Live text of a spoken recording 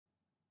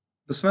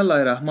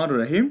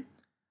Bismillahirrahmanirrahim.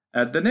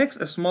 The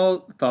next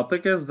small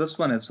topic is this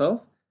one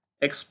itself,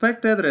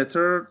 expected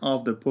return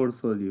of the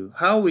portfolio.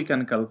 How we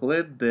can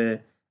calculate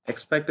the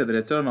expected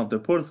return of the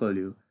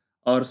portfolio,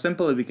 or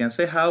simply we can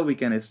say how we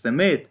can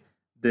estimate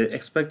the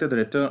expected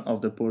return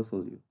of the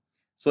portfolio.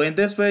 So in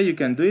this way you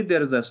can do it.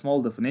 There is a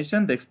small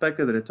definition. The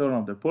expected return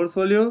of the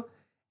portfolio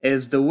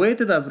is the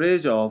weighted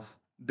average of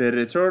the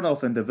return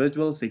of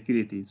individual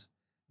securities.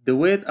 The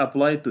weight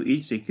applied to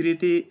each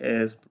security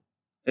is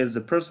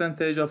the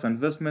percentage of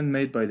investment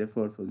made by the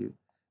portfolio.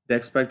 The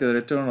expected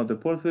return of the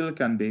portfolio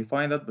can be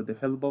found out with the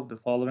help of the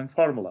following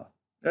formula.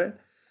 Right?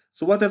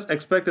 So what is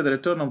expected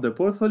return of the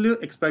portfolio?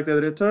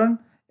 Expected return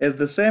is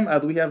the same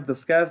as we have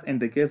discussed in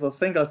the case of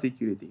single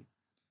security.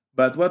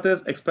 But what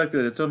is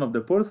expected return of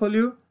the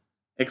portfolio?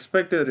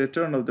 Expected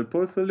return of the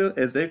portfolio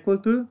is equal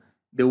to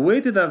the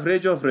weighted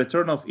average of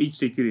return of each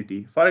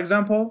security. For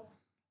example,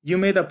 you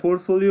made a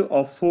portfolio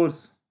of four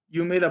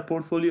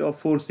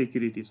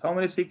securities. How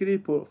many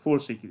securities? Four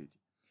securities.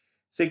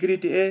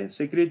 Security A,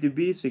 security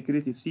B,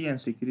 security C, and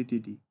security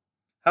D.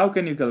 How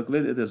can you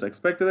calculate it as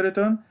expected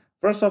return?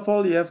 First of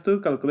all, you have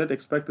to calculate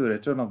expected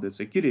return of the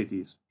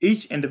securities,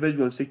 each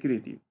individual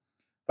security.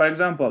 For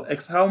example,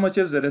 how much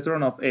is the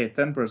return of A?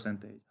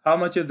 10%. How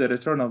much is the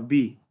return of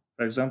B?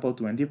 For example,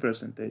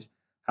 20%.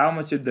 How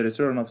much is the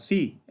return of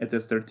C? It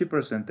is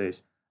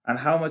 30%. And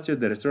how much is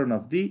the return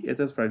of D? It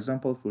is, for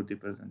example,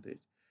 40%.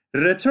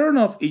 Return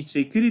of each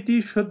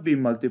security should be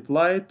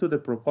multiplied to the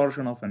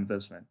proportion of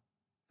investment.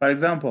 For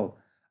example,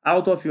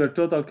 out of your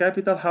total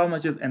capital, how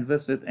much is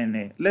invested in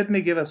A? Let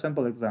me give a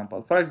simple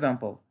example. For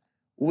example,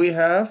 we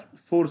have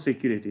four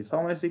securities.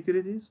 How many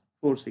securities?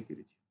 Four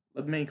securities.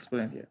 Let me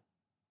explain here.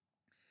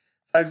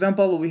 For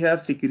example, we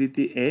have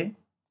security A,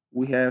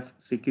 we have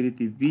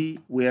security B,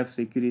 we have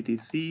security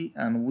C,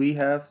 and we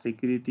have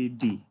security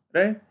D,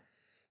 right?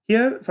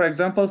 Here, for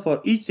example,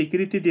 for each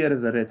security, there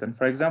is a return.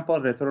 For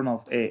example, return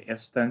of A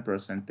is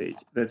 10%.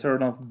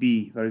 Return of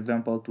B, for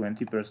example,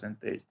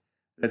 20%.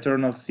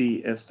 Return of C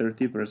is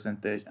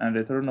 30%. And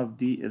return of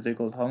D is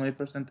equal to how many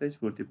percentage?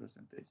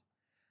 40%.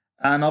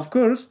 And of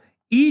course,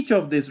 each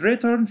of these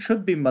returns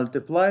should be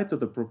multiplied to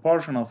the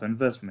proportion of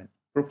investment.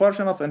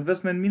 Proportion of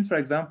investment means, for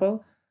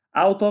example,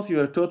 out of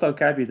your total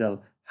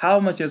capital, how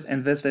much is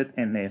invested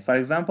in A? For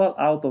example,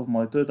 out of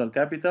my total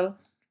capital,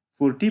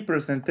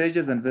 40%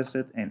 is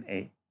invested in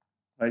A.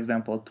 For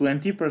example,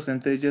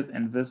 20% is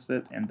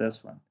invested in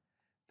this one.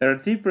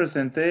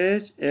 30%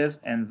 is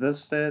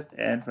invested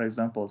in, for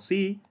example,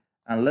 C.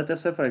 And let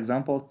us say, for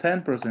example,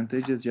 10%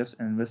 is just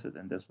invested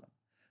in this one.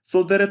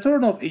 So the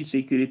return of each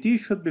security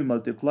should be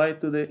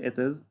multiplied to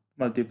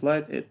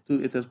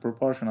its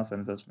proportion of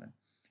investment.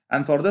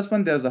 And for this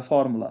one, there's a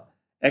formula.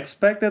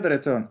 Expected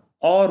return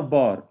R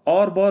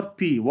bar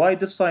P. Why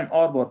this time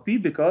R bar P?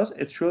 Because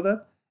it shows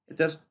that it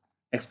is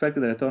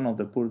expected return of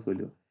the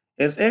portfolio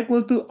is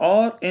equal to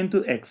R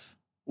into X.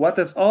 What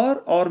is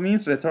R? R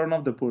means return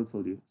of the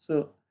portfolio.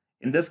 So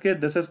in this case,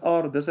 this is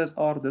R, this is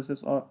R, this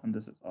is R, and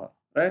this is R,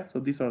 right? So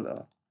these are the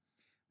R.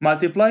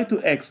 Multiply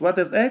to X. What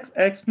is X?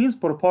 X means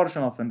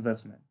proportion of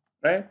investment,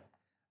 right?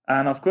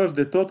 And of course,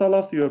 the total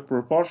of your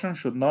proportion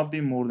should not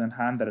be more than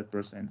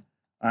 100%.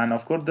 And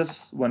of course,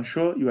 this one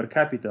show your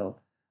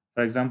capital.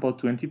 For example,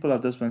 20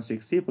 plus this one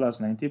 60 plus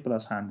 90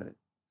 plus 100.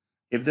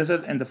 If this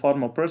is in the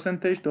form of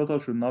percentage, total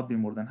should not be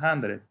more than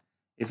 100.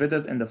 If it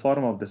is in the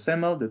form of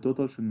decimal, the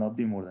total should not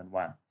be more than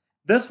 1.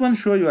 This one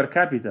show your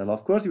capital.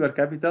 Of course, your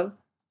capital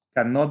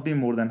cannot be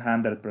more than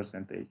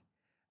 100%.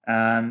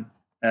 And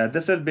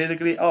this is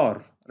basically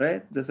R,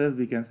 right? This is,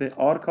 we can say,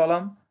 R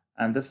column,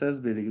 and this is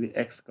basically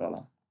X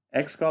column.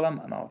 X column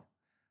and R.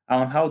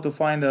 And how to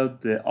find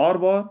out the R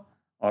bar?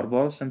 R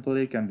bar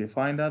simply can be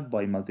found out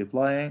by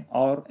multiplying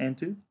R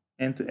into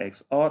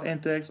X. R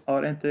into X,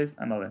 R into X,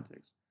 and R into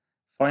X.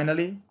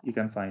 Finally, you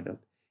can find out.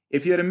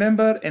 If you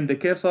remember, in the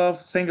case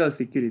of single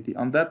security,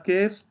 on that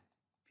case,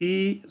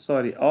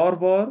 R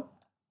bar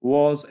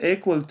was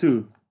equal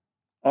to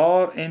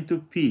R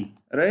into P,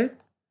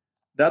 right?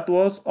 That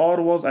was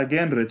R was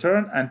again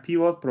return and P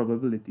was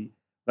probability.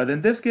 But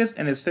in this case,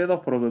 instead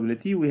of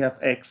probability, we have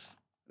X,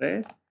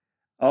 right?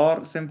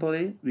 Or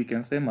simply, we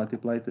can say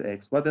multiply to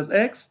X. What is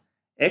X?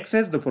 X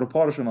is the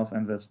proportion of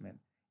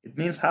investment. It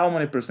means how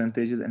many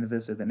percentages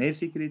invested in A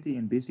security,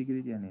 in B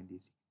security, and in D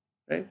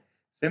security, right?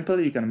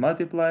 Simply, you can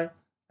multiply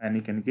and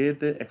you can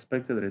get the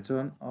expected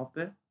return of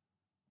the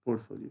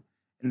portfolio.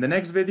 In the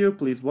next video,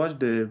 please watch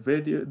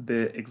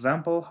the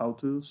example how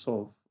to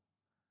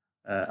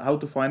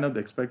find out the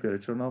expected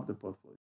return of the portfolio.